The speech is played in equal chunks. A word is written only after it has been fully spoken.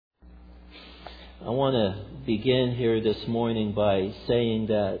I want to begin here this morning by saying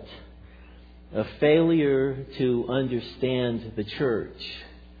that a failure to understand the church,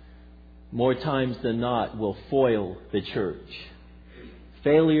 more times than not, will foil the church.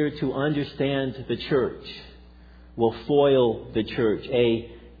 Failure to understand the church will foil the church.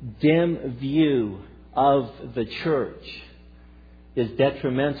 A dim view of the church is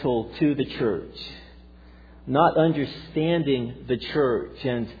detrimental to the church. Not understanding the church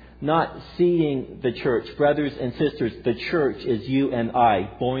and not seeing the church, brothers and sisters, the church is you and I,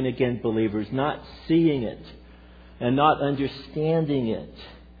 born again believers. Not seeing it and not understanding it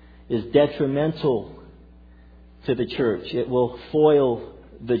is detrimental to the church. It will foil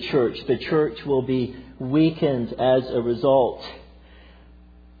the church. The church will be weakened as a result.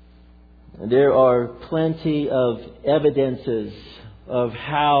 There are plenty of evidences of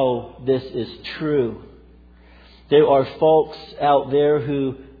how this is true. There are folks out there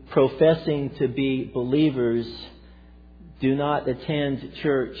who, professing to be believers, do not attend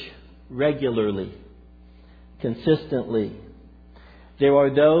church regularly, consistently. There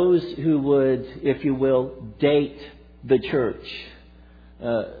are those who would, if you will, date the church,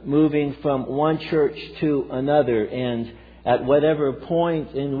 moving from one church to another, and at whatever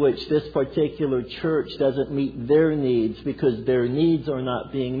point in which this particular church doesn't meet their needs because their needs are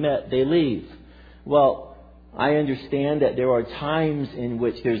not being met, they leave. Well, I understand that there are times in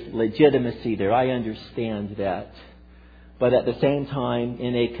which there's legitimacy there. I understand that. But at the same time,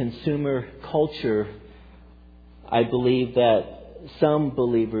 in a consumer culture, I believe that some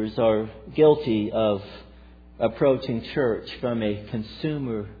believers are guilty of approaching church from a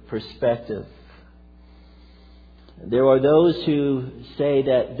consumer perspective. There are those who say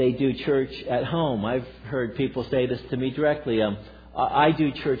that they do church at home. I've heard people say this to me directly. I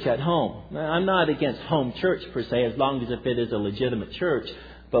do church at home. I'm not against home church per se, as long as if it is a legitimate church.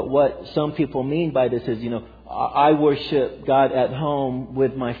 But what some people mean by this is, I worship God at home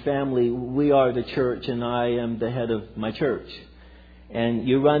with my family. We are the church and I am the head of my church. And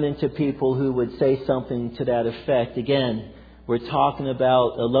you run into people who would say something to that effect. Again, we're talking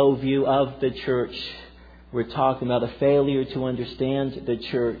about a low view of the church. We're talking about a failure to understand the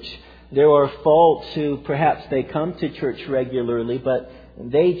church. There are folks who perhaps they come to church regularly, but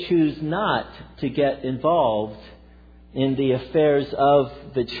they choose not to get involved in the affairs of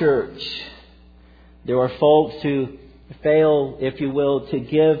the church. There are folks who fail, if you will, to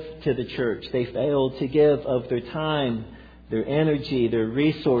give to the church. They fail to give of their time, their energy, their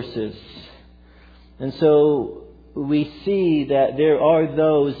resources. And so we see that there are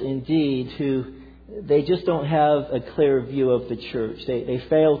those indeed who they just don't have a clear view of the church. They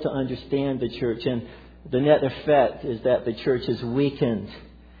fail to understand the church. And the net effect is that the church is weakened.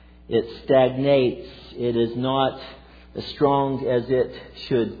 It stagnates. It is not as strong as it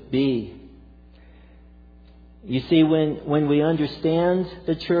should be. You see, when we understand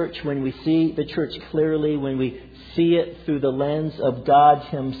the church, when we see the church clearly, when we see it through the lens of God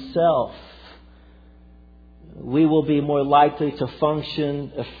Himself, we will be more likely to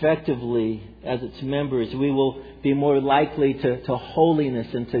function effectively as its members. We will be more likely to holiness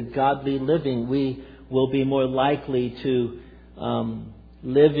and to godly living. We will be more likely to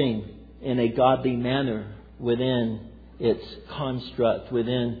living in a godly manner within its construct,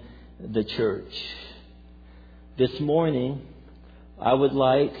 within the church. This morning, I would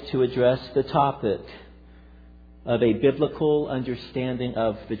like to address the topic of a biblical understanding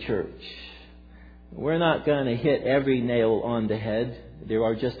of the church. We're not going to hit every nail on the head. There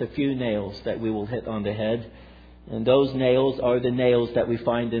are just a few nails that we will hit on the head. And those nails are the nails that we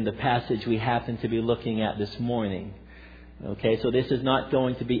find in the passage we happen to be looking at this morning. Okay, so this is not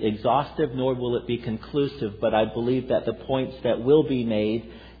going to be exhaustive, nor will it be conclusive. But I believe that the points that will be made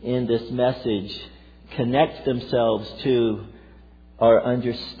in this message connect themselves to our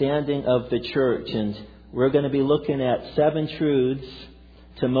understanding of the church. And we're going to be looking at 7 truths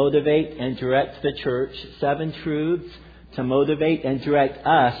to motivate and direct the church. 7 truths to motivate and direct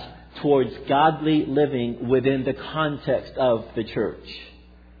us towards godly living within the context of the church.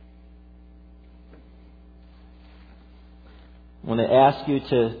 I want to ask you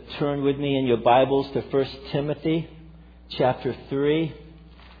to turn with me in your Bibles to 1 Timothy chapter 3.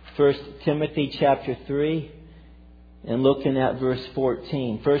 1 Timothy chapter 3 and looking at verse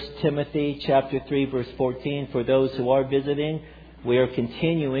 14. 1 Timothy chapter 3 verse 14. For those who are visiting, we are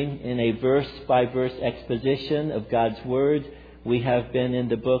continuing in a verse-by-verse exposition of God's Word. We have been in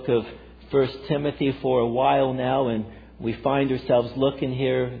the book of 1 Timothy for a while now, and we find ourselves looking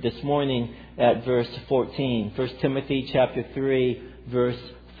here this morning at verse 14. 1 Timothy chapter 3, verse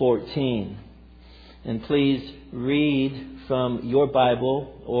 14. And please read from your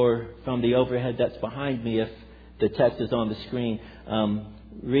Bible or from the overhead that's behind me if the text is on the screen.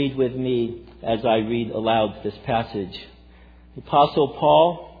 Read with me as I read aloud this passage. The Apostle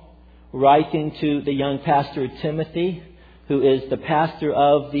Paul, writing to the young pastor Timothy, who is the pastor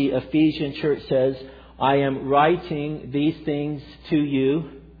of the Ephesian church, says, I am writing these things to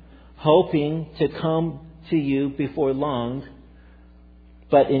you, hoping to come to you before long.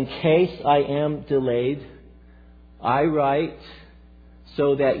 But in case I am delayed, I write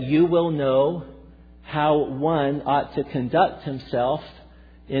so that you will know how one ought to conduct himself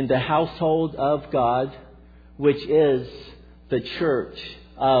in the household of God, which is the church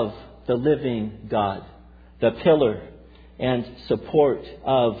of the living God, the pillar and support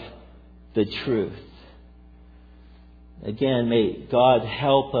of the truth. Again, may God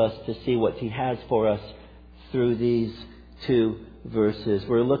help us to see what He has for us through these two verses.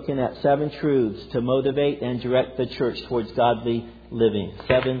 We're looking at 7 truths to motivate and direct the church towards godly living.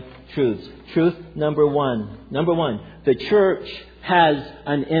 7 truths. Truth number one. Number 1, the church has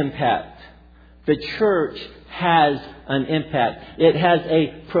an impact. The church has an impact. It has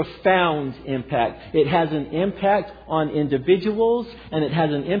a profound impact. It has an impact on individuals and it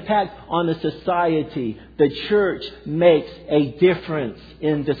has an impact on the society. The church makes a difference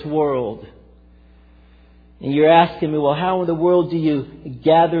in this world. And you're asking me, well, how in the world do you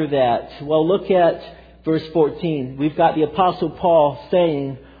gather that? Well, look at verse 14. We've got the Apostle Paul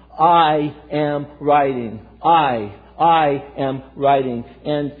saying, I am writing. I am writing.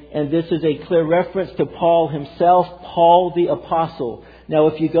 And this is a clear reference to Paul himself, Paul the Apostle. Now,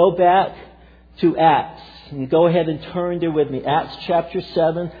 if you go back to Acts, and go ahead and turn there with me, Acts chapter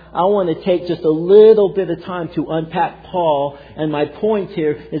 7, I want to take just a little bit of time to unpack Paul. And my point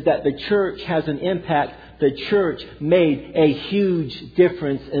here is that the church has an impact. The church made a huge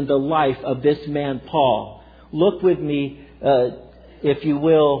difference in the life of this man, Paul. Look with me, if you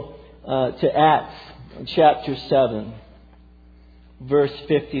will, to Acts chapter 7, verse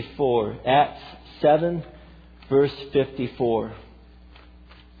 54. Acts 7, verse 54.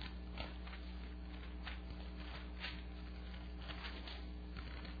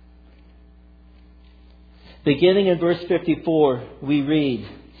 Beginning in verse 54, we read,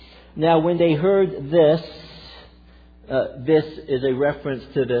 Now when they heard this, this is a reference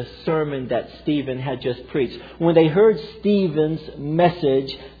to the sermon that Stephen had just preached. When they heard Stephen's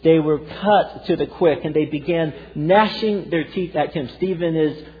message, they were cut to the quick and they began gnashing their teeth at him. Stephen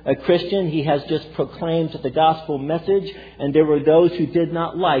is a Christian. He has just proclaimed the gospel message, and there were those who did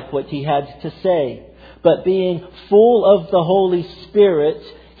not like what he had to say. But being full of the Holy Spirit,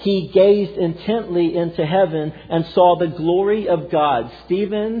 he gazed intently into heaven and saw the glory of God.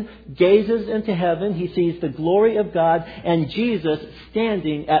 Stephen gazes into heaven. He sees the glory of God and Jesus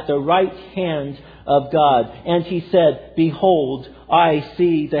standing at the right hand of God. And he said, Behold, I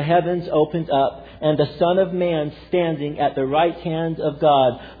see the heavens opened up and the Son of Man standing at the right hand of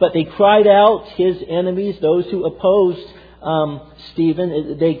God. But they cried out, his enemies, those who opposed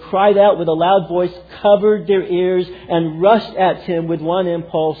Stephen, they cried out with a loud voice, covered their ears, and rushed at him with one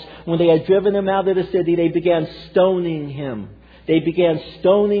impulse. When they had driven him out of the city, they began stoning him. They began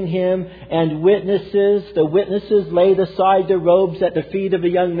stoning him, and the witnesses laid aside their robes at the feet of a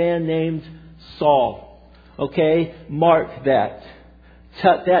young man named Saul. Okay? Mark that.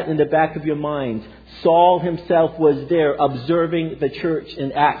 Tuck that in the back of your mind. Saul himself was there observing the church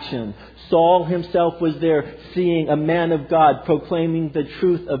in action. Saul himself was there seeing a man of God proclaiming the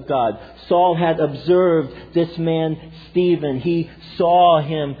truth of God. Saul had observed this man Stephen. He saw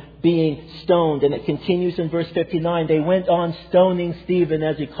him being stoned. And it continues in verse 59. They went on stoning Stephen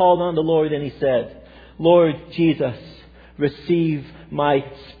as he called on the Lord and he said, Lord Jesus, receive my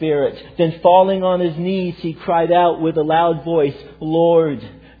spirit. Then falling on his knees, he cried out with a loud voice, Lord,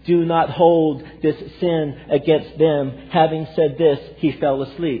 do not hold this sin against them. Having said this, he fell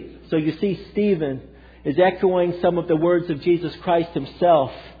asleep. So you see, Stephen is echoing some of the words of Jesus Christ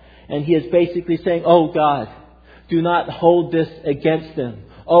himself. And he is basically saying, oh God, do not hold this against them.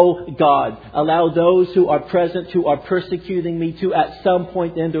 Oh God, allow those who are present, who are persecuting me, to at some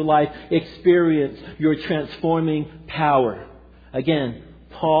point in their life experience your transforming power. Again,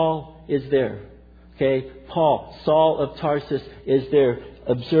 Paul is there. Okay, Paul, Saul of Tarsus, is there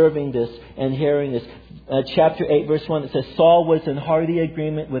observing this and hearing this. Chapter 8, verse 1, it says, Saul was in hearty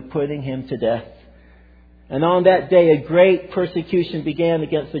agreement with putting him to death. And on that day, a great persecution began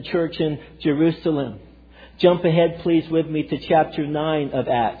against the church in Jerusalem. Jump ahead, please, with me to chapter 9 of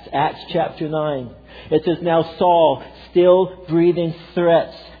Acts. Acts chapter 9. It says, now Saul, still breathing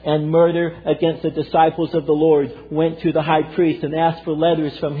threats and murder against the disciples of the Lord, went to the high priest and asked for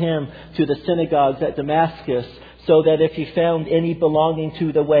letters from him to the synagogues at Damascus, so that if he found any belonging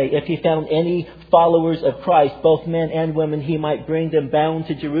to the way, if he found any followers of Christ, both men and women, he might bring them bound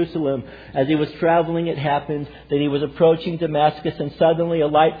to Jerusalem. As he was traveling, it happened that he was approaching Damascus, and suddenly a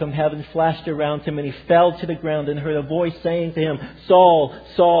light from heaven flashed around him, and he fell to the ground and heard a voice saying to him, Saul,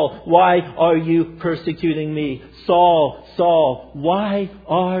 Saul, why are you persecuting me? Saul, Saul, why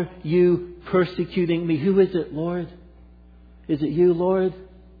are you persecuting me? Who is it, Lord? Is it you, Lord?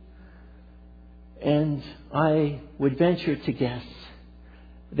 And I would venture to guess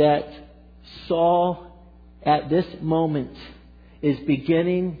that Saul at this moment is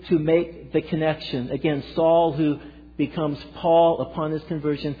beginning to make the connection. Again, Saul, who becomes Paul upon his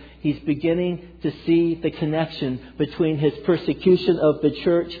conversion, he's beginning to see the connection between his persecution of the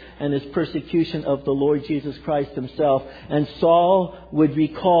church and his persecution of the Lord Jesus Christ himself. And Saul would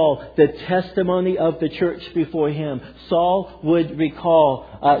recall the testimony of the church before him. Saul would recall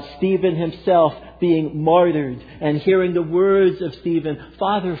Stephen himself being martyred and hearing the words of Stephen,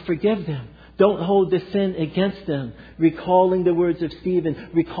 Father, forgive them. Don't hold the sin against them. Recalling the words of Stephen,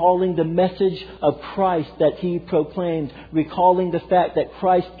 recalling the message of Christ that he proclaimed, recalling the fact that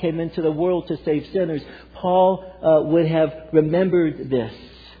Christ came into the world to save sinners. Paul would have remembered this.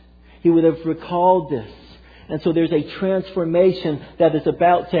 He would have recalled this. And so there's a transformation that is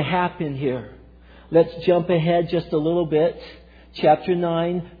about to happen here. Let's jump ahead just a little bit. Chapter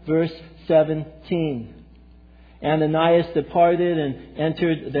 9, verse 17. Ananias departed and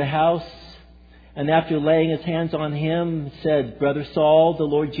entered the house, and after laying his hands on him, said, Brother Saul, the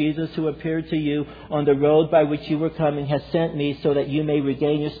Lord Jesus, who appeared to you on the road by which you were coming, has sent me so that you may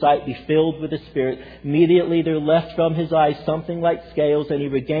regain your sight, be filled with the Spirit. Immediately there left from his eyes something like scales, and he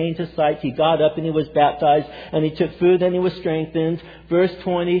regained his sight. He got up and he was baptized, and he took food and he was strengthened. Verse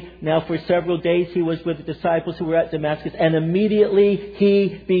 20, now for several days he was with the disciples who were at Damascus, and immediately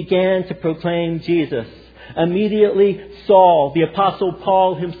he began to proclaim Jesus. Immediately, Saul, the Apostle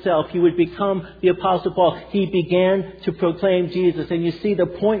Paul himself, he would become the Apostle Paul. He began to proclaim Jesus. And you see, the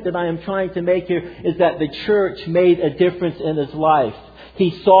point that I am trying to make here is that the church made a difference in his life.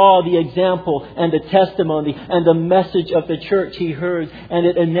 He saw the example and the testimony and the message of the church he heard, and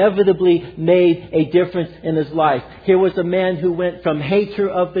it inevitably made a difference in his life. Here was a man who went from hater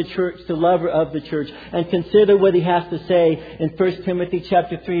of the church to lover of the church. And consider what he has to say in 1 Timothy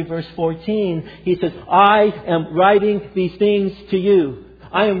chapter 3, verse 14. He says, I am writing these things to you.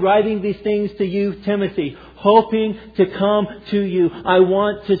 I am writing these things to you, Timothy, hoping to come to you. I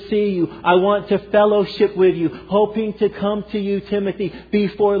want to see you. I want to fellowship with you. Hoping to come to you, Timothy,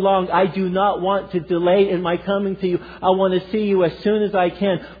 before long. I do not want to delay in my coming to you. I want to see you as soon as I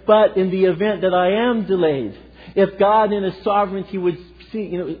can. But in the event that I am delayed, if God in His sovereignty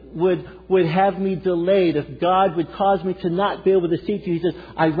would have me delayed, if God would cause me to not be able to see to you, He says,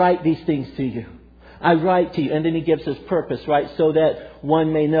 I write these things to you. I write to you. And then He gives us purpose, right? So that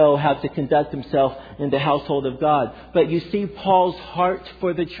one may know how to conduct himself in the household of God. But you see Paul's heart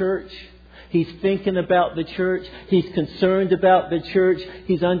for the church. He's thinking about the church. He's concerned about the church.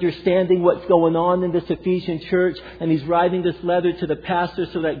 He's understanding what's going on in this Ephesian church. And he's writing this letter to the pastor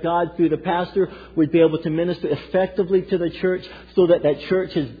so that God, through the pastor, would be able to minister effectively to the church so that that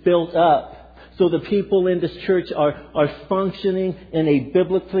church is built up. So the people in this church are functioning in a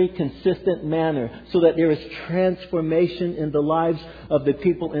biblically consistent manner, so that there is transformation in the lives of the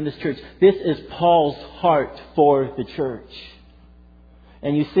people in this church. This is Paul's heart for the church.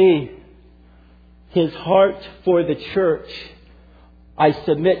 And you see, his heart for the church, I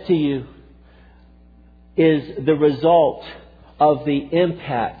submit to you, is the result of the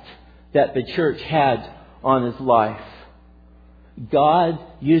impact that the church had on his life. God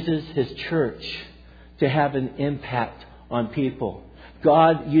uses His church to have an impact on people.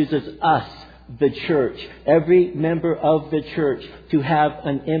 God uses us, the church, every member of the church, to have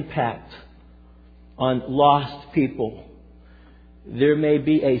an impact on lost people. There may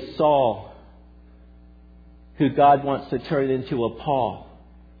be a Saul who God wants to turn into a Paul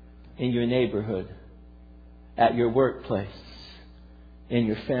in your neighborhood, at your workplace, in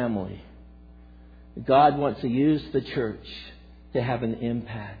your family. God wants to use the church to have an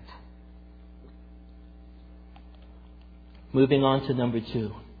impact. Moving on to number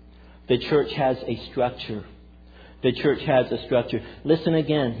 2. The church has a structure. The church has a structure. Listen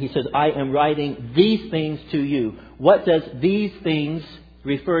again. He says, I am writing these things to you. What does these things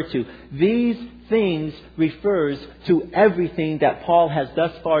refer to? These things refers to everything that Paul has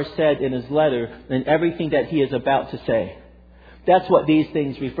thus far said in his letter and everything that he is about to say. That's what these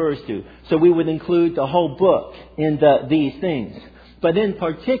things refers to. So we would include the whole book in these things. But in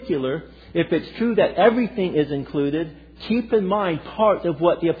particular, if it's true that everything is included, keep in mind part of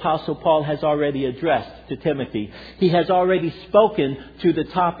what the Apostle Paul has already addressed to Timothy. He has already spoken to the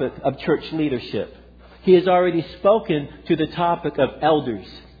topic of church leadership. He has already spoken to the topic of elders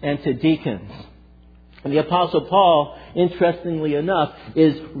and to deacons. And the Apostle Paul, interestingly enough,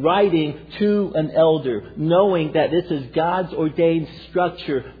 is writing to an elder, knowing that this is God's ordained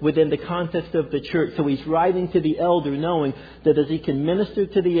structure within the context of the church. So he's writing to the elder, knowing that as he can minister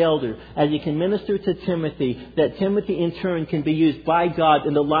to the elder, as he can minister to Timothy, that Timothy in turn can be used by God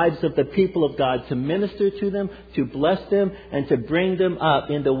in the lives of the people of God to minister to them, to bless them, and to bring them up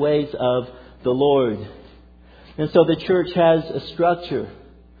in the ways of the Lord. And so the church has a structure.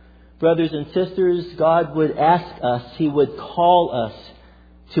 Brothers and sisters, God would ask us, He would call us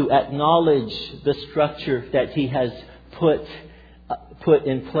to acknowledge the structure that He has put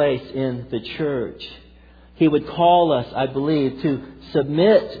in place in the church. He would call us, I believe, to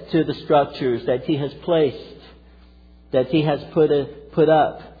submit to the structures that He has placed, that He has put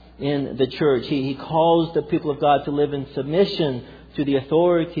up in the church. He calls the people of God to live in submission to the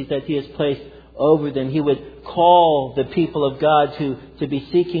authorities that He has placed over them. He would call the people of God to be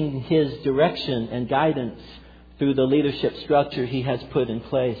seeking His direction and guidance through the leadership structure He has put in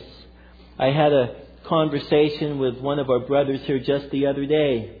place. I had a conversation with one of our brothers here just the other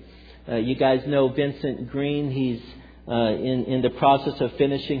day. You guys know Vincent Green. He's in the process of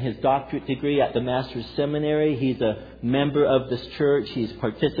finishing his doctorate degree at the Master's Seminary. He's a member of this church. He's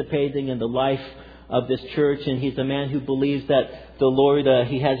participating in the life of this church, and he's a man who believes that the Lord,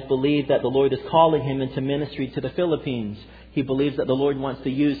 he has believed that the Lord is calling him into ministry to the Philippines. He believes that the Lord wants to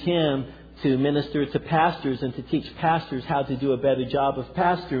use him to minister to pastors and to teach pastors how to do a better job of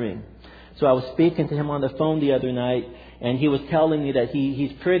pastoring. So I was speaking to him on the phone the other night, and he was telling me that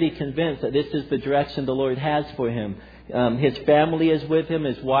he's pretty convinced that this is the direction the Lord has for him. His family is with him,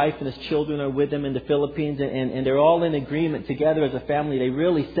 his wife and his children are with him in the Philippines, and they're all in agreement together as a family. They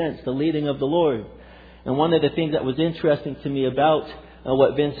really sense the leading of the Lord. And one of the things that was interesting to me about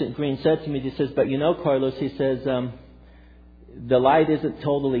what Vincent Green said to me, he says, but you know, Carlos, he says, the light isn't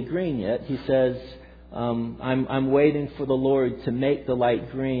totally green yet. He says, I'm waiting for the Lord to make the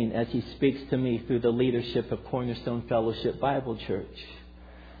light green as He speaks to me through the leadership of Cornerstone Fellowship Bible Church.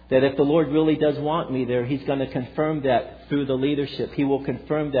 That if the Lord really does want me there, He's going to confirm that through the leadership. He will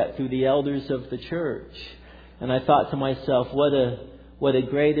confirm that through the elders of the church. And I thought to myself, what a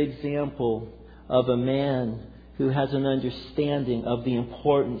great example of a man who has an understanding of the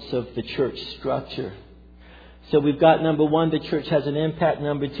importance of the church structure. So we've got number one, the church has an impact.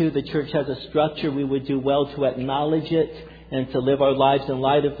 Number two, the church has a structure. We would do well to acknowledge it and to live our lives in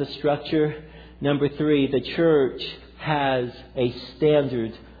light of the structure. Number three, the church has a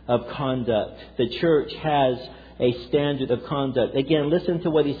standard of conduct. The church has a standard of conduct. Again, listen to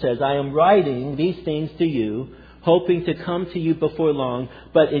what he says. I am writing these things to you, hoping to come to you before long.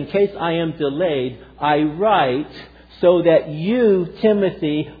 But in case I am delayed, I write so that you,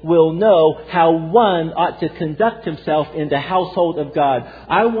 Timothy, will know how one ought to conduct himself in the household of God.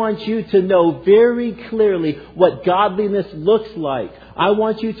 I want you to know very clearly what godliness looks like. I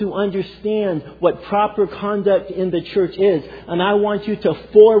want you to understand what proper conduct in the church is. And I want you to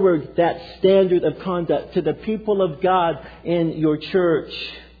forward that standard of conduct to the people of God in your church.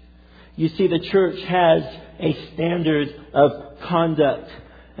 You see, the church has a standard of conduct.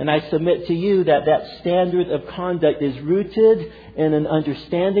 And I submit to you that that standard of conduct is rooted in an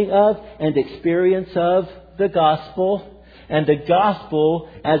understanding of and experience of the gospel. And the gospel,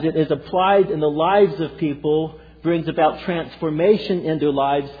 as it is applied in the lives of people, brings about transformation in their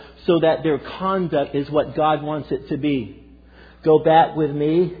lives so that their conduct is what God wants it to be. Go back with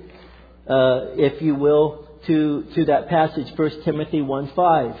me, if you will, to that passage, 1 Timothy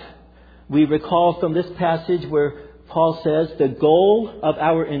 1:5. We recall from this passage where Paul says, the goal of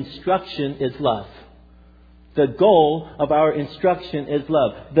our instruction is love. The goal of our instruction is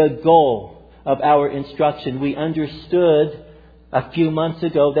love. The goal of our instruction. We understood a few months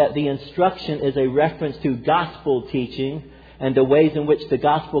ago that the instruction is a reference to gospel teaching and the ways in which the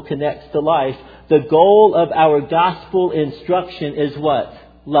gospel connects to life. The goal of our gospel instruction is what?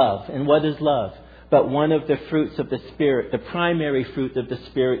 Love. And what is love? But one of the fruits of the Spirit, the primary fruit of the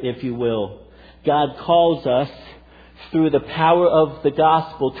Spirit, if you will. God calls us through the power of the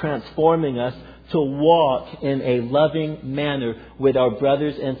gospel transforming us to walk in a loving manner with our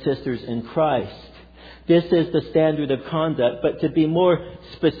brothers and sisters in Christ. This is the standard of conduct. But to be more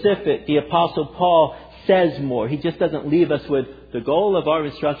specific, the Apostle Paul says more. He just doesn't leave us with the goal of our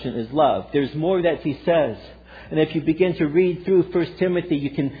instruction is love. There's more that he says. And if you begin to read through 1 Timothy,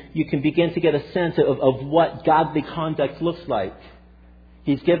 you can begin to get a sense of what godly conduct looks like.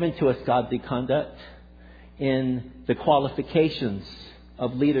 He's given to us godly conduct in the qualifications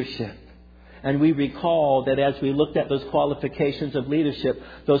of leadership. And we recall that as we looked at those qualifications of leadership,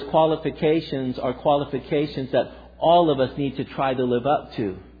 those qualifications are qualifications that all of us need to try to live up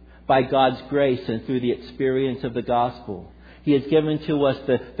to by God's grace and through the experience of the gospel. He has given to us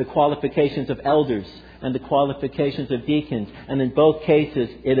the qualifications of elders and the qualifications of deacons. And in both cases,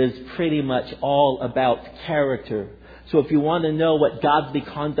 it is pretty much all about character. So if you want to know what godly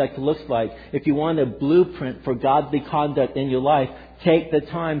conduct looks like, if you want a blueprint for godly conduct in your life, take the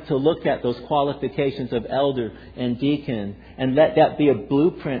time to look at those qualifications of elder and deacon and let that be a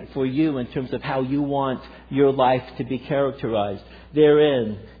blueprint for you in terms of how you want your life to be characterized.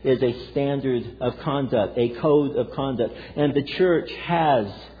 Therein is a standard of conduct, a code of conduct. And the church has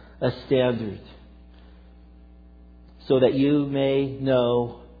a standard so that you may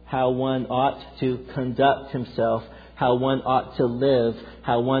know how one ought to conduct himself, how one ought to live,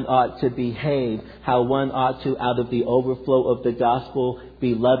 how one ought to behave, how one ought to, out of the overflow of the gospel,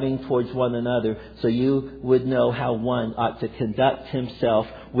 be loving towards one another. So you would know how one ought to conduct himself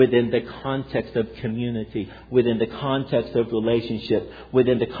within the context of community, within the context of relationship,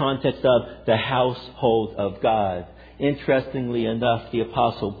 within the context of the household of God. Interestingly enough, the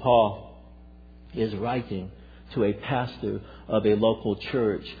Apostle Paul is writing to a pastor of a local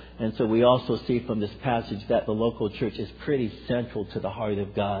church. And so we also see from this passage that the local church is pretty central to the heart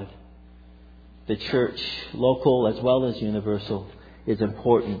of God. The church, local as well as universal, is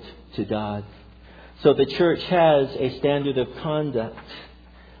important to God. So the church has a standard of conduct.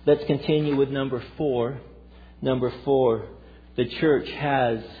 Let's continue with number 4. Number 4, the church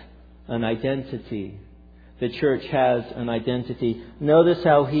has an identity. The church has an identity. Notice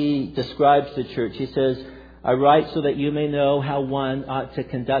how he describes the church. He says, I write so that you may know how one ought to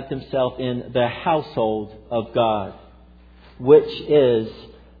conduct himself in the household of God, which is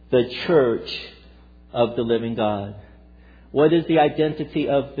the church of the living God. What is the identity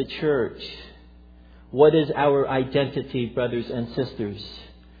of the church? What is our identity, brothers and sisters?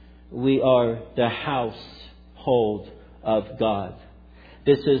 We are the household of God.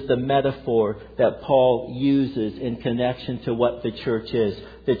 This is the metaphor that Paul uses in connection to what the church is.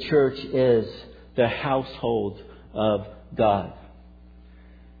 The church is the household of God.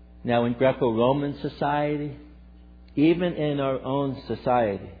 Now, in Greco-Roman society, even in our own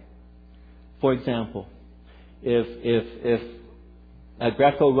society, for example, if a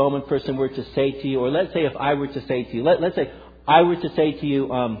Greco-Roman person were to say to you, or let's say if I were to say to you, let's say I were to say to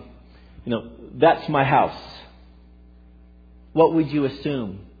you, that's my house. What would you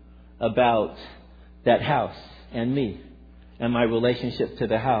assume about that house and me and my relationship to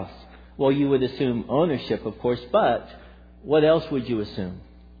the house? Well, you would assume ownership, of course, but what else would you assume?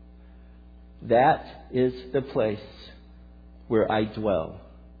 That is the place where I dwell.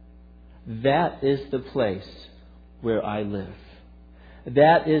 That is the place where I live.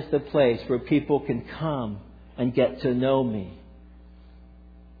 That is the place where people can come and get to know me.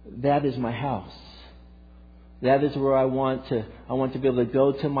 That is my house. That is where I want to be able to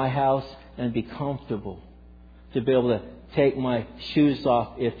go to my house and be comfortable. To be able to take my shoes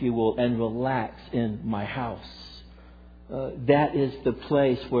off, if you will, and relax in my house. That is the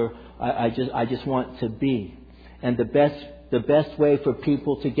place where I just want to be. And the best way for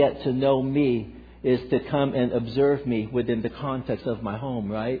people to get to know me is to come and observe me within the context of my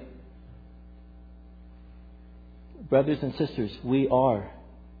home, right? Brothers and sisters, we are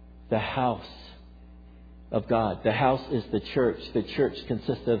the house of God. The house is the church. The church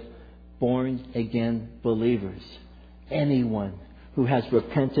consists of born again believers. Anyone who has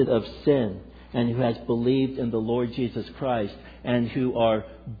repented of sin and who has believed in the Lord Jesus Christ and who are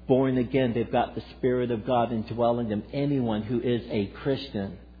born again, they've got the Spirit of God indwelling them. Anyone who is a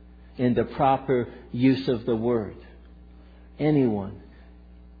Christian in the proper use of the word. Anyone.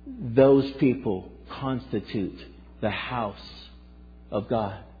 Those people constitute the house of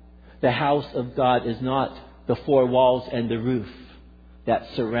God. The house of God is not the four walls and the roof that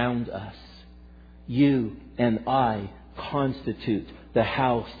surround us. You and I constitute the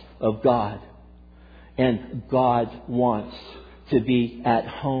house of God. And God wants to be at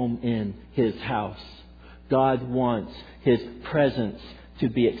home in His house. God wants His presence to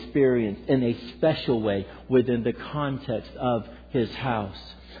be experienced in a special way within the context of His house.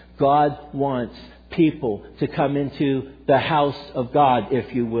 God wants people to come into the house of God,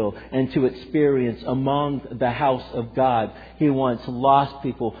 if you will, and to experience among the house of God. He wants lost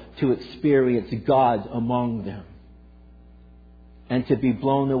people to experience God among them and to be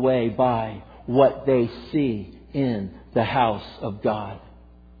blown away by what they see in the house of God.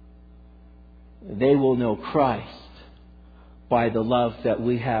 They will know Christ by the love that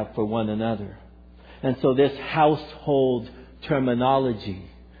we have for one another. And so this household terminology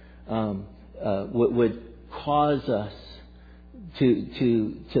would cause us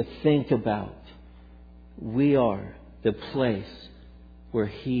to think about, we are the place where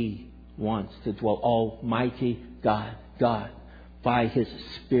He wants to dwell. Almighty God, by His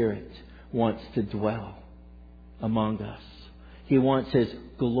Spirit, wants to dwell among us. He wants His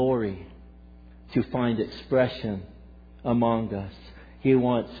glory to find expression among us. He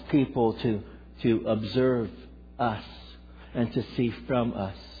wants people to observe us and to see from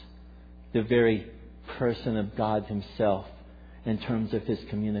us the very person of God Himself in terms of His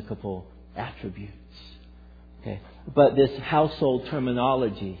communicable attributes. Okay. But this household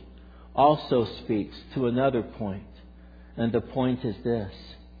terminology also speaks to another point. And the point is this,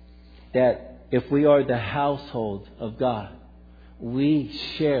 that if we are the household of God, we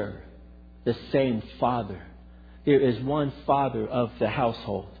share the same Father. There is one Father of the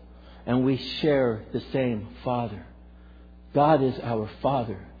household, and we share the same Father. God is our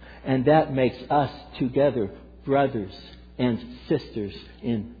Father, and that makes us together brothers and sisters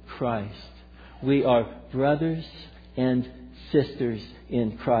in Christ. We are brothers and sisters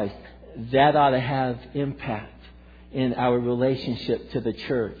in Christ. That ought to have impact in our relationship to the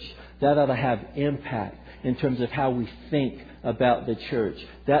church. That ought to have impact in terms of how we think about the church.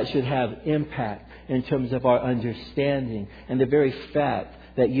 That should have impact in terms of our understanding. And the very fact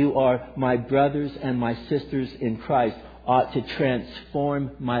that you are my brothers and my sisters in Christ ought to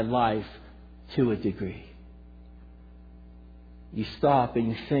transform my life to a degree. You stop and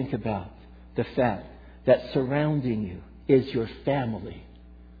you think about the fact that surrounding you is your family.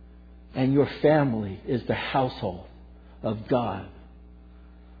 And your family is the household of God.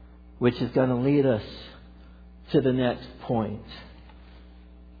 Which is going to lead us to the next point.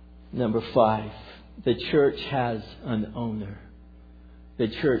 Number 5. The church has an owner. The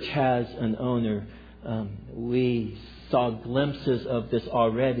church has an owner. We saw glimpses of this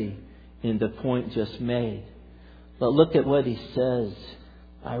already in the point just made. But look at what he says.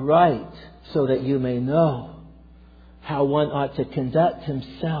 I write so that you may know how one ought to conduct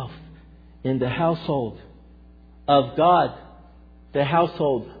himself in the household of God. The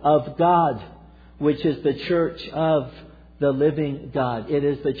household of God, which is the church of the living God. It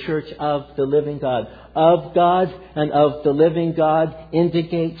is the church of the living God. Of God and of the living God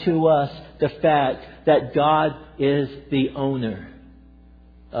indicate to us the fact that God is the owner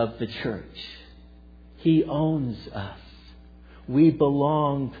of the church. He owns us. We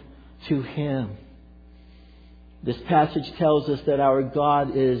belong to Him. This passage tells us that our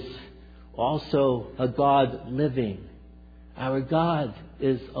God is also a God living. Our God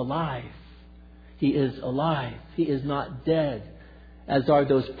is alive. He is alive. He is not dead, as are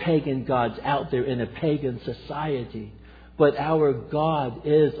those pagan gods out there in a pagan society. But our God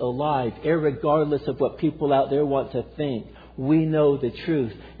is alive, irregardless of what people out there want to think. We know the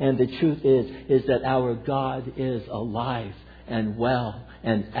truth, and the truth is that our God is alive and well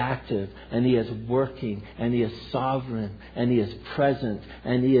and active, and He is working, and He is sovereign, and He is present,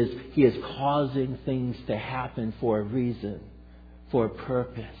 and He is causing things to happen for a reason, for a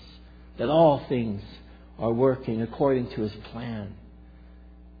purpose. That all things are working according to His plan.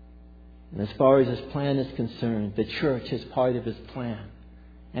 And as far as His plan is concerned, the church is part of His plan,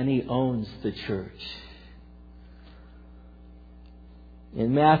 and He owns the church.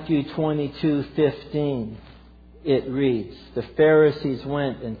 In Matthew 22:15, it reads, the Pharisees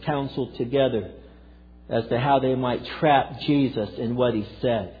went and counseled together as to how they might trap Jesus in what He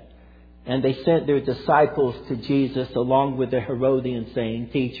said. And they sent their disciples to Jesus along with the Herodians, saying,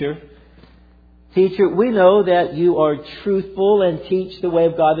 Teacher, we know that you are truthful and teach the way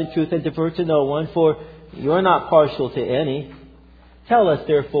of God in truth and defer to no one, for you are not partial to any. Tell us,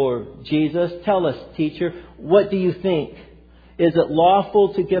 therefore, Jesus, tell us, Teacher, what do you think? Is it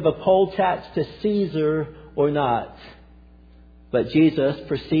lawful to give a poll tax to Caesar or not? But Jesus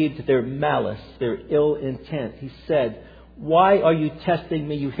perceived their malice, their ill intent. He said, Why are you testing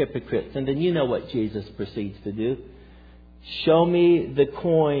me, you hypocrites? And then you know what Jesus proceeds to do. Show me the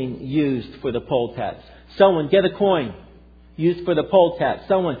coin used for the poll tax. Someone get a coin used for the poll tax.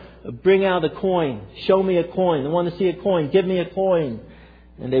 Someone bring out a coin. Show me a coin. I want to see a coin. Give me a coin.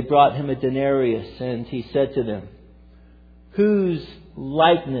 And they brought him a denarius, and he said to them, Whose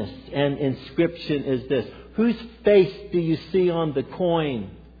likeness and inscription is this? Whose face do you see on the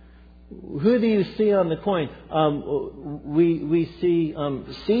coin? Who do you see on the coin? We see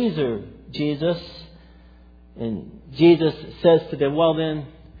Caesar, Jesus. And Jesus says to them, well then,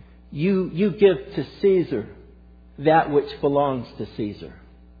 you give to Caesar that which belongs to Caesar.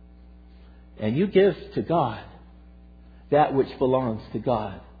 And you give to God that which belongs to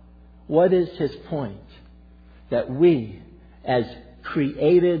God. What is his point? That we, as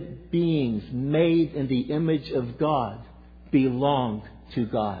created beings made in the image of God, belong to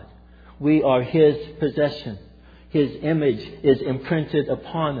God. We are his possession. His image is imprinted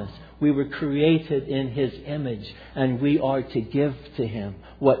upon us. We were created in his image, and we are to give to him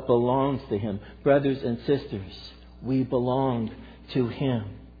what belongs to him. Brothers and sisters, we belong to him.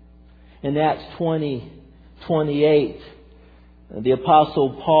 In Acts 20:28, the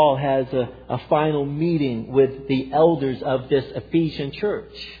Apostle Paul has a final meeting with the elders of this Ephesian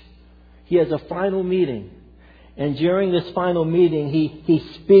church. He has a final meeting. And during this final meeting, he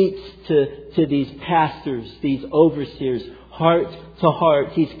speaks to these pastors, these overseers, heart to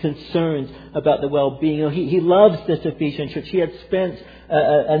heart. He's concerned about the well-being. He loves this Ephesian church. He had spent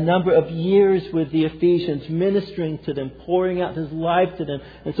a number of years with the Ephesians, ministering to them, pouring out his life to them.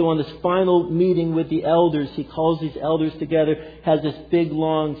 And so on this final meeting with the elders, he calls these elders together, has this big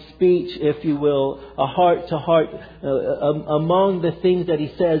long speech, if you will, a heart to heart. Among the things that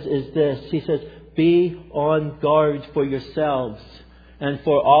he says is this. He says, be on guard for yourselves and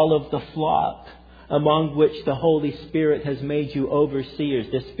for all of the flock among which the Holy Spirit has made you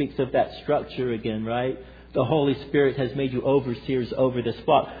overseers. This speaks of that structure again, right? The Holy Spirit has made you overseers over this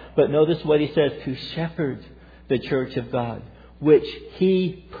flock. But notice what he says, to shepherd the church of God, which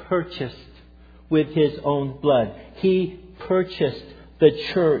he purchased with his own blood. He purchased the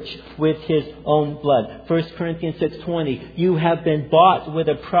church with his own blood. 1 Corinthians 6:20, you have been bought with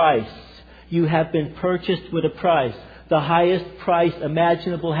a price. You have been purchased with a price. The highest price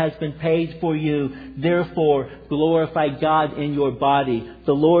imaginable has been paid for you. Therefore, glorify God in your body.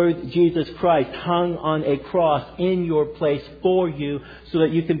 The Lord Jesus Christ hung on a cross in your place for you so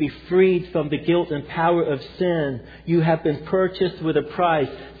that you can be freed from the guilt and power of sin. You have been purchased with a price.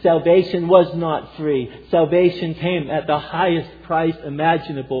 Salvation was not free. Salvation came at the highest price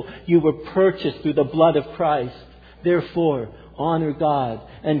imaginable. You were purchased through the blood of Christ. Therefore, honor God.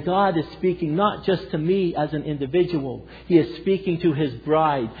 And God is speaking not just to me as an individual. He is speaking to his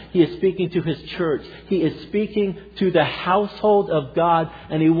bride. He is speaking to his church. He is speaking to the household of God.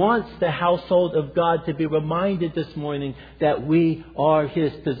 And he wants the household of God to be reminded this morning that we are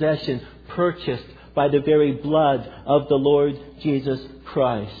his possession, purchased by the very blood of the Lord Jesus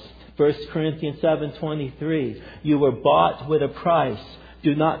Christ. 1 Corinthians 7:23, you were bought with a price.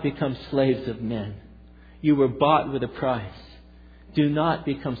 Do not become slaves of men. You were bought with a price. Do not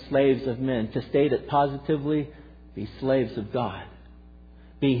become slaves of men. To state it positively, be slaves of God.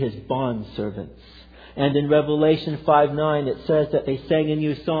 Be his bond servants. And in Revelation 5:9 it says that they sang a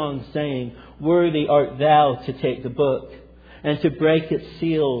new song saying, worthy art thou to take the book and to break its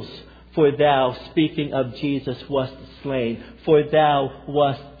seals, for thou, speaking of Jesus, wast slain. For thou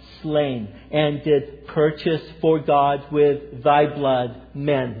wast slain and did purchase for God with thy blood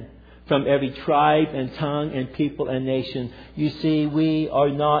men from every tribe and tongue and people and nation. You see, we are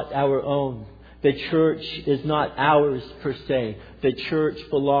not our own. The church is not ours per se. The church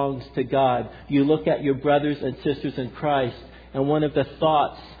belongs to God. You look at your brothers and sisters in Christ, and one of the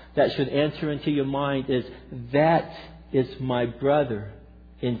thoughts that should enter into your mind is, that is my brother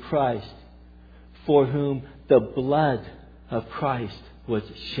in Christ, for whom the blood of Christ was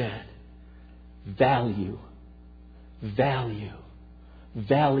shed. Value, valuable,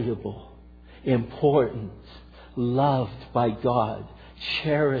 important, loved by God,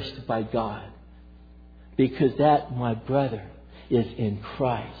 cherished by God. Because that, my brother, is in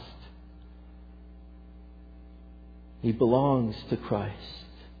Christ. He belongs to Christ.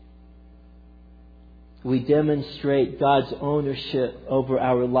 We demonstrate God's ownership over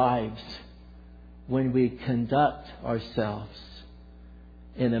our lives when we conduct ourselves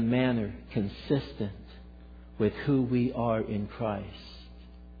in a manner consistent with who we are in Christ.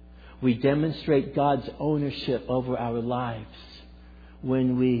 We demonstrate God's ownership over our lives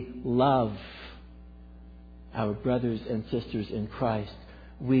when we love our brothers and sisters in Christ.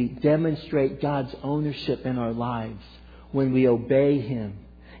 We demonstrate God's ownership in our lives when we obey Him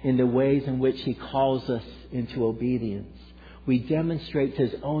in the ways in which He calls us into obedience. We demonstrate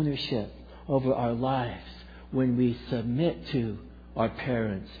His ownership over our lives when we submit to our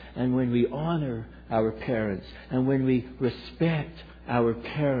parents and when we honor our parents and when we respect our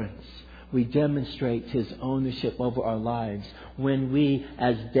parents, we demonstrate His ownership over our lives. When we,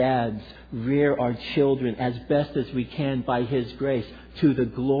 as dads, rear our children as best as we can by His grace to the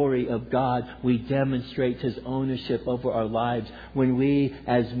glory of God, we demonstrate His ownership over our lives. When we,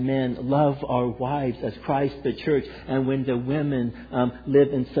 as men, love our wives as Christ the church, and when the women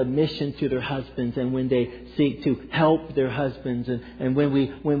live in submission to their husbands, and when they seek to help their husbands, and when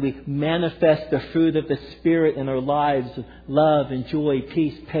we manifest the fruit of the Spirit in our lives, love and joy,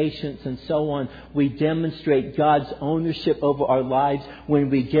 peace, patience, and so on, we demonstrate God's ownership over our lives when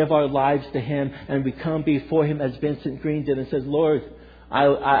we give our lives to Him and we come before Him as Vincent Green did and says, Lord,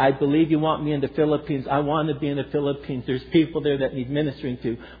 I believe You want me in the Philippines. I want to be in the Philippines. There's people there that need ministering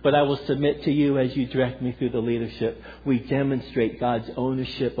to, but I will submit to You as You direct me through the leadership. We demonstrate God's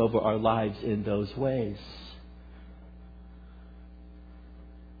ownership over our lives in those ways.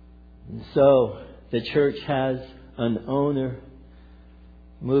 And so, the church has an owner.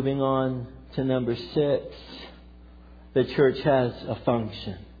 Moving on to number 6. The church has a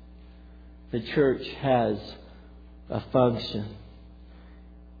function. The church has a function.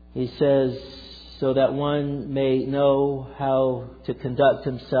 He says, so that one may know how to conduct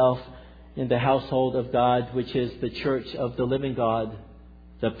himself in the household of God, which is the church of the living God,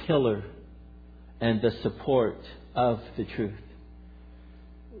 the pillar and the support of the truth.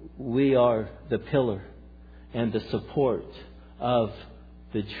 We are the pillar and the support of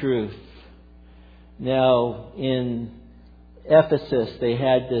the truth. Now, in Ephesus, they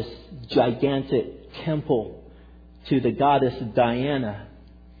had this gigantic temple to the goddess Diana.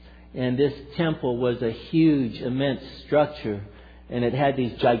 And this temple was a huge, immense structure. And it had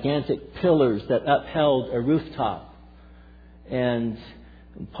these gigantic pillars that upheld a rooftop. And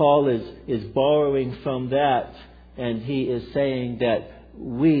Paul is borrowing from that. And he is saying that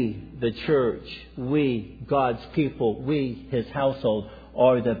we, the church, we, God's people, we, His household,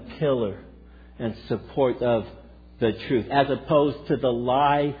 are the pillar and support of the truth. As opposed to the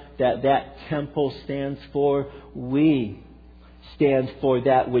lie that temple stands for, we stand for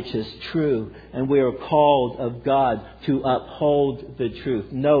that which is true. And we are called of God to uphold the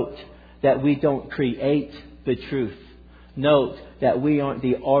truth. Note that we don't create the truth. Note that we aren't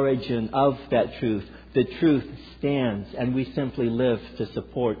the origin of that truth. The truth stands, and we simply live to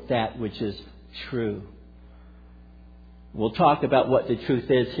support that which is true. We'll talk about what the truth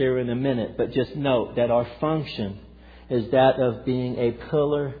is here in a minute, but just note that our function is that of being a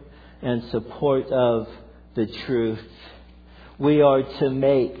pillar and support of the truth. We are to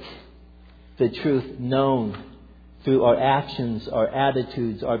make the truth known through our actions, our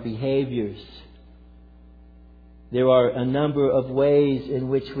attitudes, our behaviors. There are a number of ways in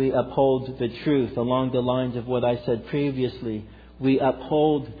which we uphold the truth along the lines of what I said previously. We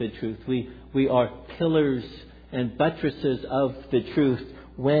uphold the truth. We are pillars and buttresses of the truth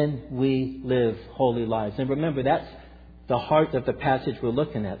when we live holy lives. And remember, that's the heart of the passage we're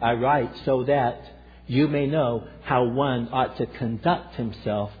looking at. I write so that you may know how one ought to conduct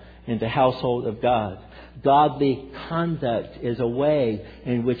himself in the household of God. Godly conduct is a way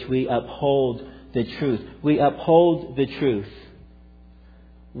in which we uphold the truth. We uphold the truth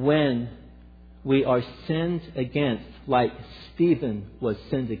when we are sinned against, like Stephen was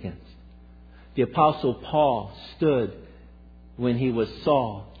sinned against. The Apostle Paul stood when he was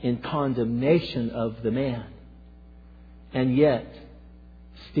Saul in condemnation of the man. And yet,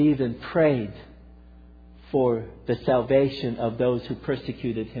 Stephen prayed for the salvation of those who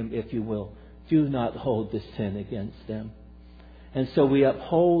persecuted him, if you will. Do not hold this sin against them. And so we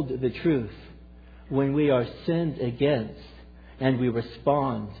uphold the truth when we are sinned against, and we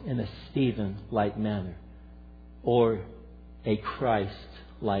respond in a Stephen-like manner or a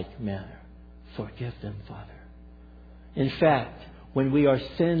Christ-like manner. Forgive them, Father. In fact, when we are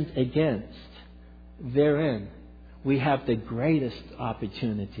sinned against, therein we have the greatest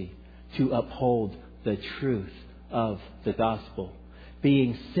opportunity to uphold the truth of the gospel.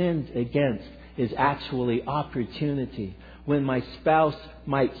 Being sinned against is actually opportunity. When my spouse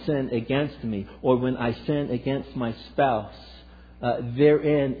might sin against me, or when I sin against my spouse,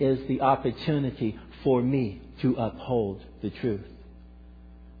 therein is the opportunity for me to uphold the truth.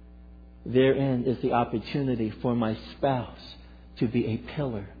 Therein is the opportunity for my spouse to be a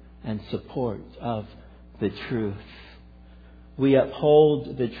pillar and support of the truth. We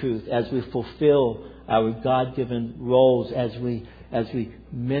uphold the truth as we fulfill our God-given roles, as we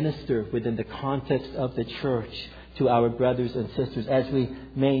minister within the context of the church to our brothers and sisters, as we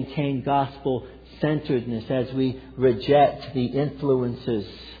maintain gospel-centeredness, as we reject the influences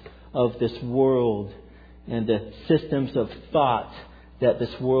of this world and the systems of thought that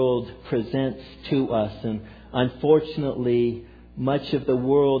this world presents to us. And unfortunately, much of the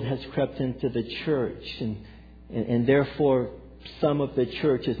world has crept into the church, and therefore some of the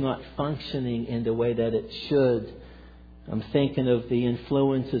church is not functioning in the way that it should. I'm thinking of the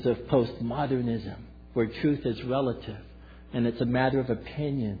influences of postmodernism, where truth is relative and it's a matter of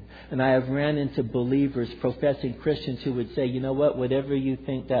opinion. And I have ran into believers, professing Christians, who would say, you know what, whatever you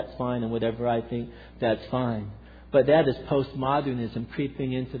think, that's fine, and whatever I think, that's fine. But that is postmodernism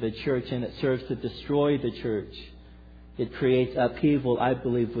creeping into the church, and it serves to destroy the church. It creates upheaval, I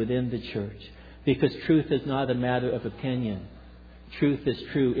believe, within the church. Because truth is not a matter of opinion. Truth is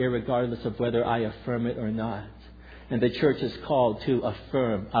true irregardless of whether I affirm it or not. And the church is called to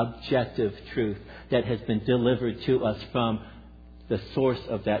affirm objective truth that has been delivered to us from the source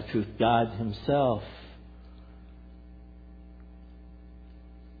of that truth, God Himself.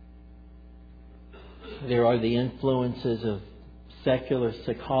 There are the influences of secular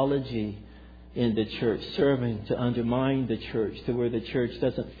psychology in the church, serving to undermine the church to where the church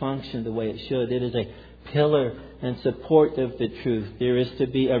doesn't function the way it should. It is a pillar and support of the truth. There is to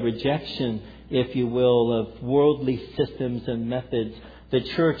be a rejection, if you will, of worldly systems and methods. The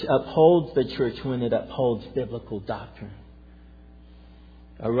church upholds the church when it upholds biblical doctrine.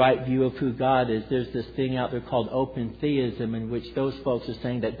 A right view of who God is. There's this thing out there called open theism, in which those folks are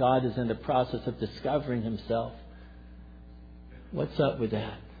saying that God is in the process of discovering Himself. What's up with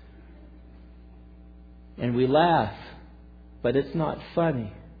that? And we laugh, but it's not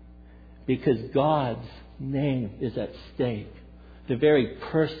funny, because God's name is at stake. The very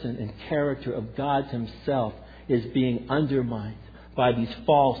person and character of God Himself is being undermined by these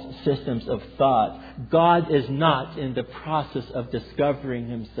false systems of thought. God is not in the process of discovering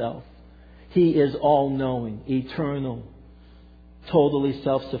Himself. He is all-knowing, eternal, totally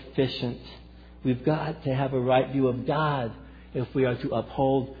self-sufficient. We've got to have a right view of God if we are to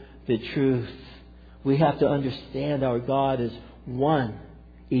uphold the truth. We have to understand our God is one,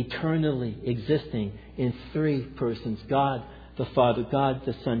 eternally existing in three persons. God the Father, God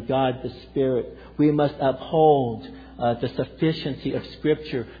the Son, God the Spirit. We must uphold the sufficiency of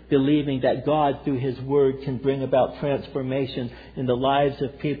Scripture, believing that God through His Word can bring about transformation in the lives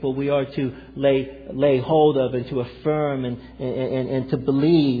of people. We are to lay hold of and to affirm and to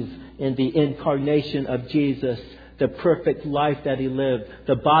believe in the incarnation of Jesus, the perfect life that He lived,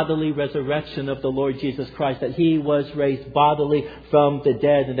 the bodily resurrection of the Lord Jesus Christ, that He was raised bodily from the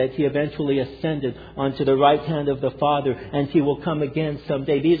dead, and that He eventually ascended onto the right hand of the Father, and He will come again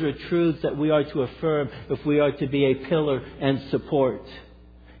someday. These are truths that we are to affirm if we are to be a pillar and support,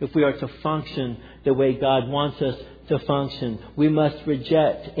 if we are to function the way God wants us to function. We must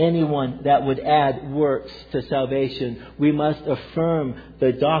reject anyone that would add works to salvation. We must affirm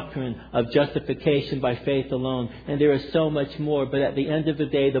the doctrine of justification by faith alone. And there is so much more. But at the end of the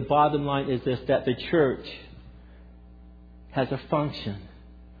day, the bottom line is this, that the church has a function.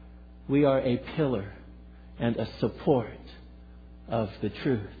 We are a pillar and a support of the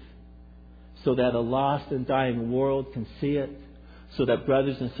truth, so that a lost and dying world can see it, so that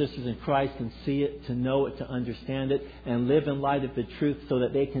brothers and sisters in Christ can see it, to know it, to understand it, and live in light of the truth so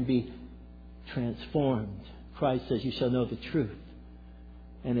that they can be transformed. Christ says, you shall know the truth,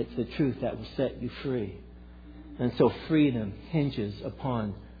 and it's the truth that will set you free. And so freedom hinges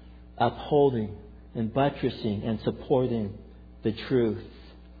upon upholding and buttressing and supporting the truth.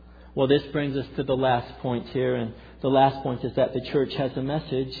 Well, this brings us to the last point here, and the last point is that the church has a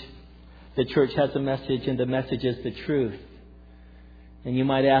message. The church has a message, and the message is the truth. And you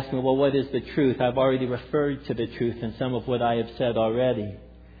might ask me, well, what is the truth? I've already referred to the truth in some of what I have said already.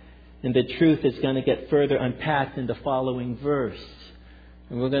 And the truth is going to get further unpacked in the following verse.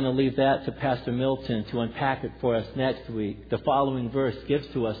 And we're going to leave that to Pastor Milton to unpack it for us next week. The following verse gives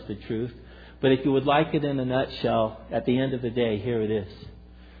to us the truth. But if you would like it in a nutshell, at the end of the day, here it is.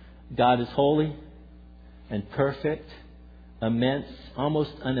 God is holy and perfect, immense,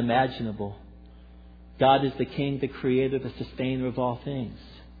 almost unimaginable. God is the King, the Creator, the Sustainer of all things.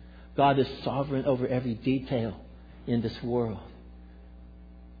 God is sovereign over every detail in this world.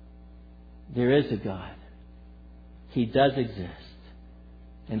 There is a God. He does exist.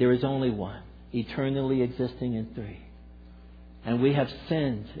 And there is only one, eternally existing in three. And we have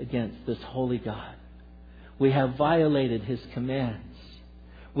sinned against this holy God. We have violated His commands.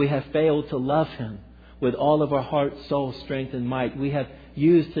 We have failed to love Him with all of our heart, soul, strength, and might. We have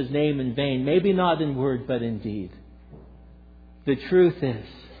used His name in vain, maybe not in word, but in deed. The truth is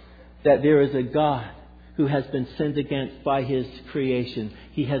that there is a God who has been sinned against by His creation.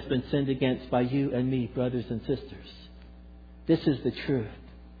 He has been sinned against by you and me, brothers and sisters. This is the truth.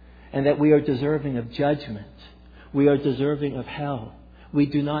 And that we are deserving of judgment. We are deserving of hell. We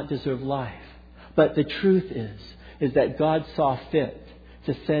do not deserve life. But the truth is is that God saw fit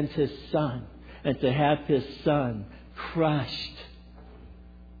to send His Son and to have His Son crushed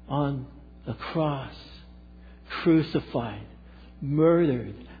on a cross, crucified,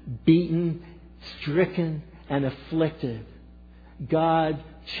 murdered, beaten, stricken, and afflicted. God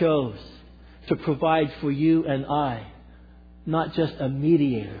chose to provide for you and I not just a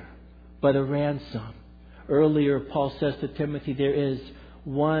mediator, but a ransom. Earlier, Paul says to Timothy, there is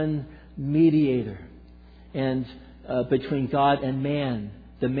one mediator and between God and man,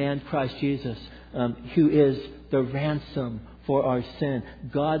 the man Christ Jesus, who is the ransom for our sin.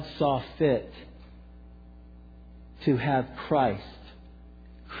 God saw fit to have Christ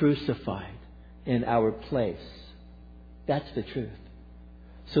crucified in our place. That's the truth.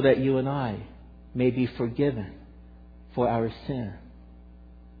 So that you and I may be forgiven for our sin.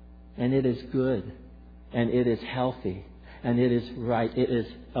 And it is good, and it is healthy, and it is right. It is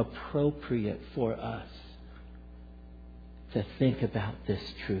appropriate for us to think about this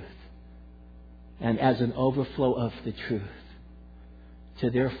truth. And as an overflow of the truth, to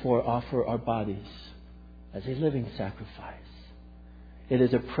therefore offer our bodies as a living sacrifice. It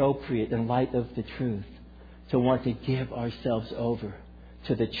is appropriate in light of the truth to want to give ourselves over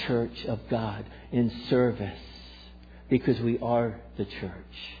to the church of God in service, because we are the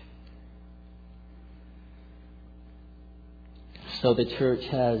church. So the church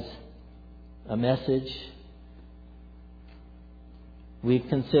has a message. We've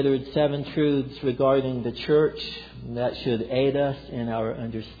considered 7 truths regarding the church that should aid us in our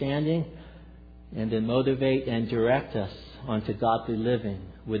understanding and then motivate and direct us onto godly living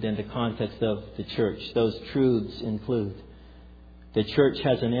within the context of the church. Those truths include: the church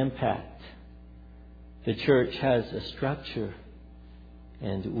has an impact. The church has a structure.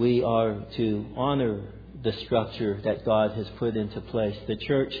 And we are to honor the structure that God has put into place. The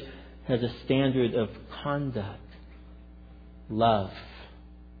church has a standard of conduct. Love.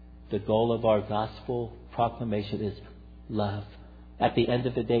 The goal of our gospel proclamation is love. At the end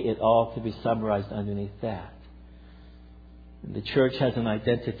of the day, it all can be summarized underneath that. And the church has an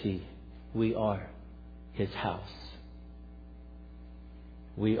identity. We are His house.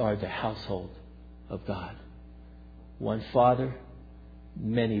 We are the household of God. One Father,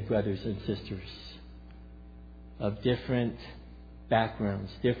 many brothers and sisters of different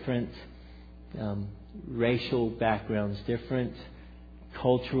backgrounds, different racial backgrounds, different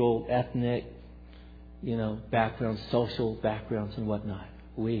cultural, ethnic, backgrounds, social backgrounds and whatnot.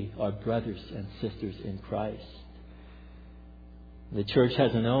 We are brothers and sisters in Christ. The church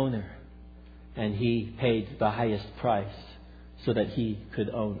has an owner, and He paid the highest price so that He could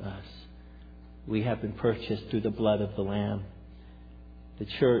own us. We have been purchased through the blood of the Lamb. The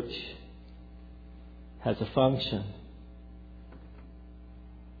church has a function.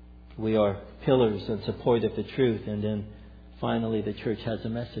 We are pillars and support of the truth. And then finally, the church has a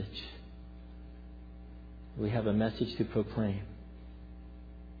message. We have a message to proclaim.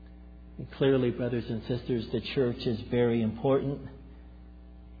 And clearly, brothers and sisters, the church is very important,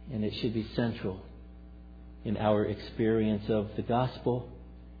 and it should be central in our experience of the gospel.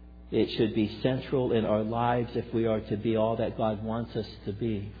 It should be central in our lives if we are to be all that God wants us to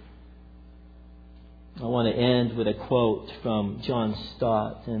be. I want to end with a quote from John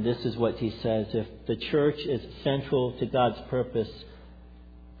Stott, and this is what he says: if the church is central to God's purpose,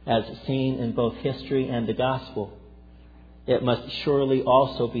 as seen in both history and the gospel, it must surely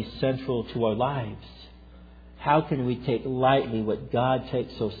also be central to our lives. How can we take lightly what God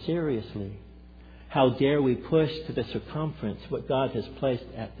takes so seriously? How dare we push to the circumference what God has placed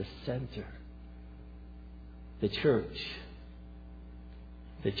at the center? The church.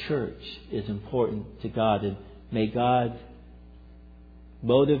 The church is important to God, and may God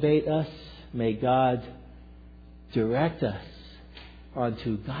motivate us. May God direct us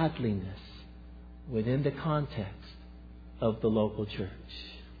onto godliness within the context of the local church.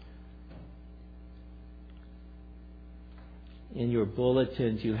 In your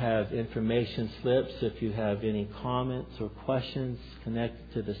bulletins, you have information slips. If you have any comments or questions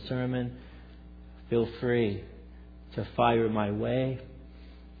connected to the sermon, feel free to fire my way.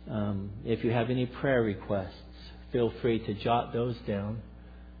 If you have any prayer requests, feel free to jot those down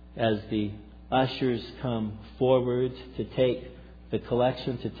as the ushers come forward to take the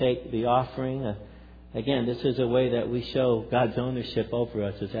collection, to take the offering. Again, this is a way that we show God's ownership over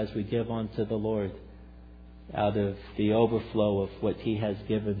us, is as we give unto the Lord out of the overflow of what He has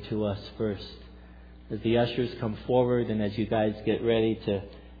given to us first. As the ushers come forward and as you guys get ready to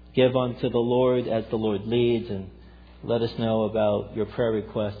give unto the Lord as the Lord leads, and let us know about your prayer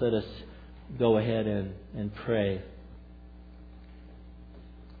requests, let us go ahead and pray.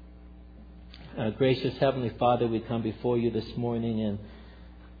 Gracious Heavenly Father, we come before you this morning, and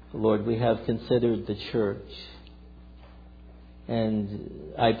Lord, we have considered the church.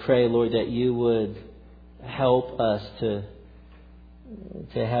 And I pray, Lord, that you would help us to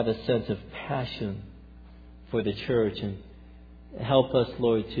have a sense of passion for the church, and help us,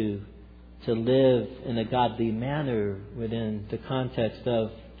 Lord, to live in a godly manner within the context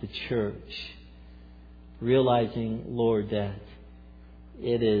of the church, realizing, Lord, that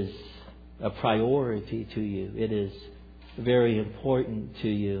it is a priority to you. It is very important to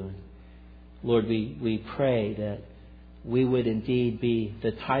you. Lord, we pray that we would indeed be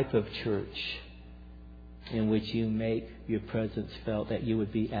the type of church in which you make your presence felt, that you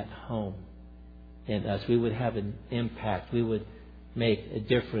would be at home in us. We would have an impact. We would make a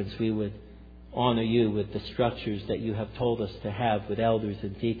difference. We would honor you with the structures that you have told us to have with elders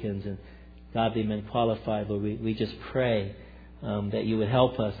and deacons and godly men qualified. Lord, we just pray that you would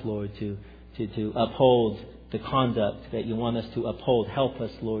help us, Lord, to uphold the conduct that you want us to uphold. Help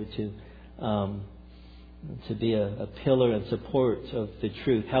us, Lord, to be a pillar and support of the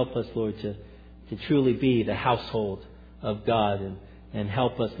truth. Help us, Lord, to truly be the household of God, and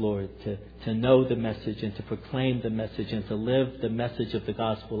help us, Lord, to know the message and to proclaim the message and to live the message of the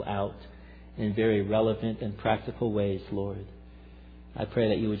gospel out in very relevant and practical ways, Lord. I pray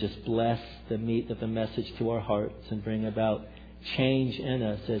that you would just bless the meat of the message to our hearts and bring about change in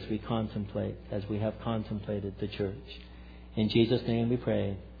us as we contemplate, as we have contemplated the church. In Jesus' name we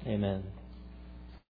pray. Amen.